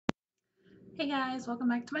Hey guys, welcome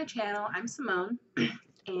back to my channel. I'm Simone,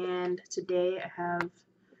 and today I have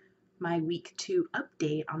my week 2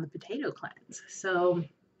 update on the potato cleanse. So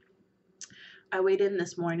I weighed in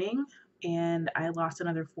this morning and I lost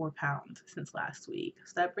another 4 pounds since last week.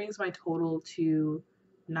 So that brings my total to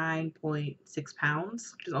 9.6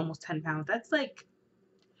 pounds, which is almost 10 pounds.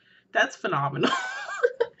 That's phenomenal.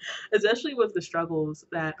 Especially with the struggles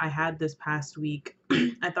that I had this past week.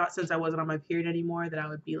 I thought since I wasn't on my period anymore that it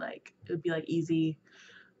would be like easy.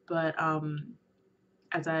 But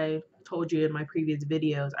as I told you in my previous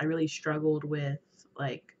videos, I really struggled with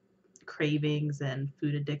like cravings and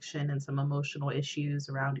food addiction and some emotional issues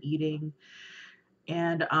around eating.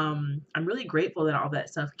 And I'm really grateful that all that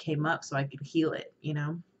stuff came up so I could heal it, you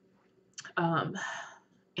know? Um,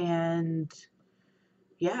 and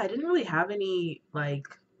yeah, I didn't really have any like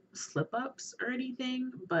slip ups or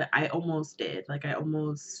anything, but I almost did. Like I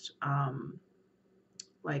almost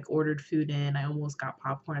like ordered food in. I almost got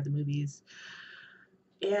popcorn at the movies.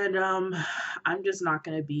 And I'm just not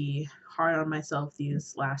going to be hard on myself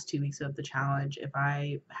these last 2 weeks of the challenge. If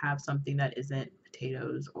I have something that isn't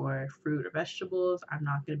potatoes or fruit or vegetables, I'm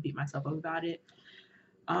not going to beat myself up about it.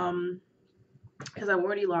 Because I've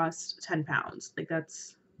already lost 10 pounds. Like,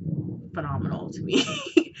 that's phenomenal to me.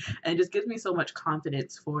 And it just gives me so much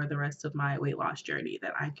confidence for the rest of my weight loss journey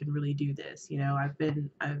that I can really do this. You know, I've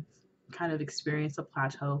kind of experienced a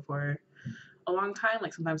plateau for a long time.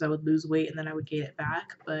 Like sometimes I would lose weight and then I would gain it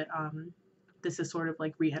back, but this has sort of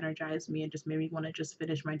like re-energized me and just made me want to just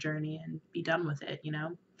finish my journey and be done with it, you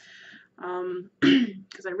know?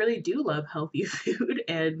 Because I really do love healthy food,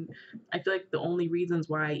 and I feel like the only reasons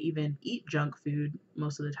why I even eat junk food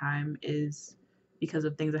most of the time is because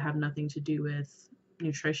of things that have nothing to do with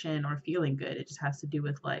nutrition or feeling good. It just has to do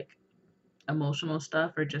with like emotional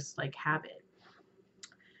stuff or just like habit.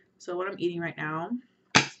 So what I'm eating right now,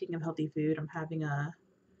 speaking of healthy food, I'm having a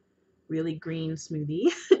really green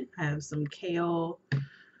smoothie. I have some kale,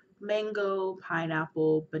 mango,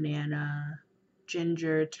 pineapple, banana,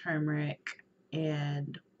 ginger, turmeric,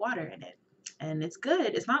 and water in it. And it's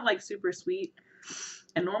good. It's not like super sweet.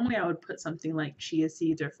 And normally I would put something like chia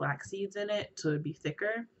seeds or flax seeds in it so it'd be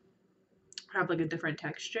thicker, have like a different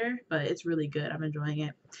texture, but it's really good. I'm enjoying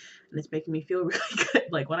it. And it's making me feel really good.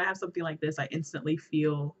 Like when I have something like this, I instantly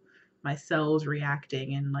feel my cells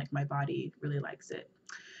reacting and like my body really likes it.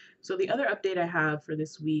 So the other update I have for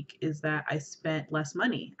this week is that I spent less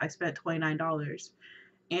money. I spent $29.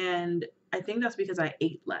 And I think that's because I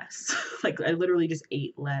ate less. Like I literally just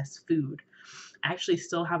ate less food. I actually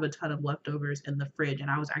still have a ton of leftovers in the fridge, and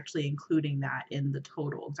I was actually including that in the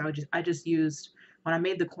total. So I just used when I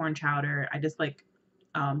made the corn chowder, I just like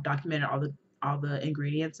documented all the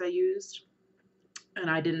ingredients I used, and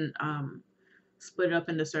I didn't split it up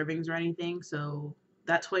into servings or anything. So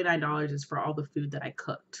that $29 is for all the food that I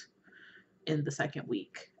cooked in the second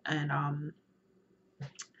week. And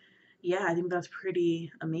yeah, I think that's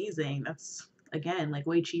pretty amazing. That's again like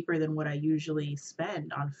way cheaper than what I usually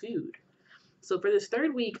spend on food. So for this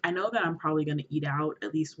third week, I know that I'm probably going to eat out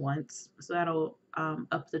at least once. So that'll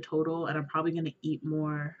up the total. And I'm probably going to eat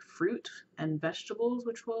more fruit and vegetables,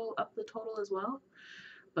 which will up the total as well.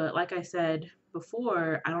 But like I said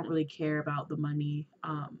before, I don't really care about the money.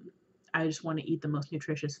 I just want to eat the most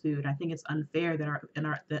nutritious food. I think it's unfair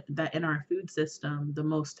that that in our food system,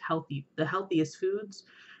 the healthiest foods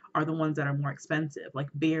are the ones that are more expensive, like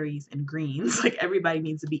berries and greens. Like everybody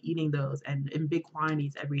needs to be eating those and in big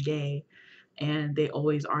quantities every day. And they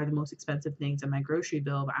always are the most expensive things in my grocery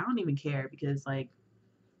bill, but I don't even care because like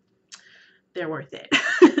they're worth it.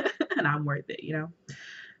 And I'm worth it, you know?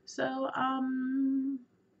 So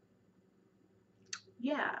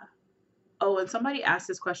yeah. Oh, and somebody asked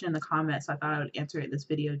this question in the comments, so I thought I would answer it in this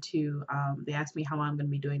video too. They asked me how long I'm going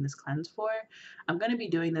to be doing this cleanse for. I'm going to be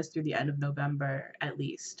doing this through the end of November at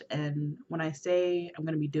least. And when I say I'm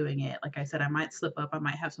going to be doing it, like I said, I might slip up. I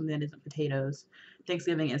might have something that isn't potatoes.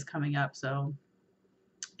 Thanksgiving is coming up, so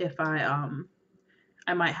if I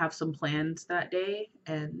might have some plans that day,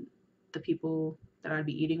 and the people that I'd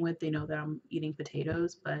be eating with, they know that I'm eating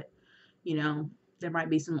potatoes, but you know, there might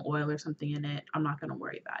be some oil or something in it. I'm not going to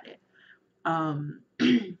worry about it. Um,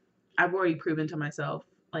 I've already proven to myself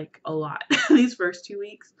like a lot these first 2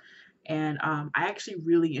 weeks. And I actually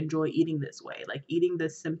really enjoy eating this way. Like eating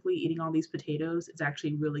this simply, eating all these potatoes is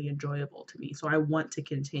actually really enjoyable to me. So I want to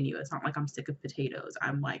continue. It's not like I'm sick of potatoes.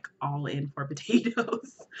 I'm like all in for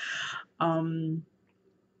potatoes. um,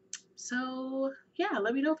 so yeah,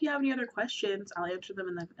 let me know if you have any other questions. I'll answer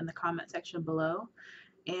them in the comment section below.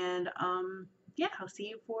 And yeah, I'll see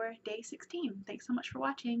you for day 16. Thanks so much for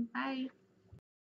watching. Bye.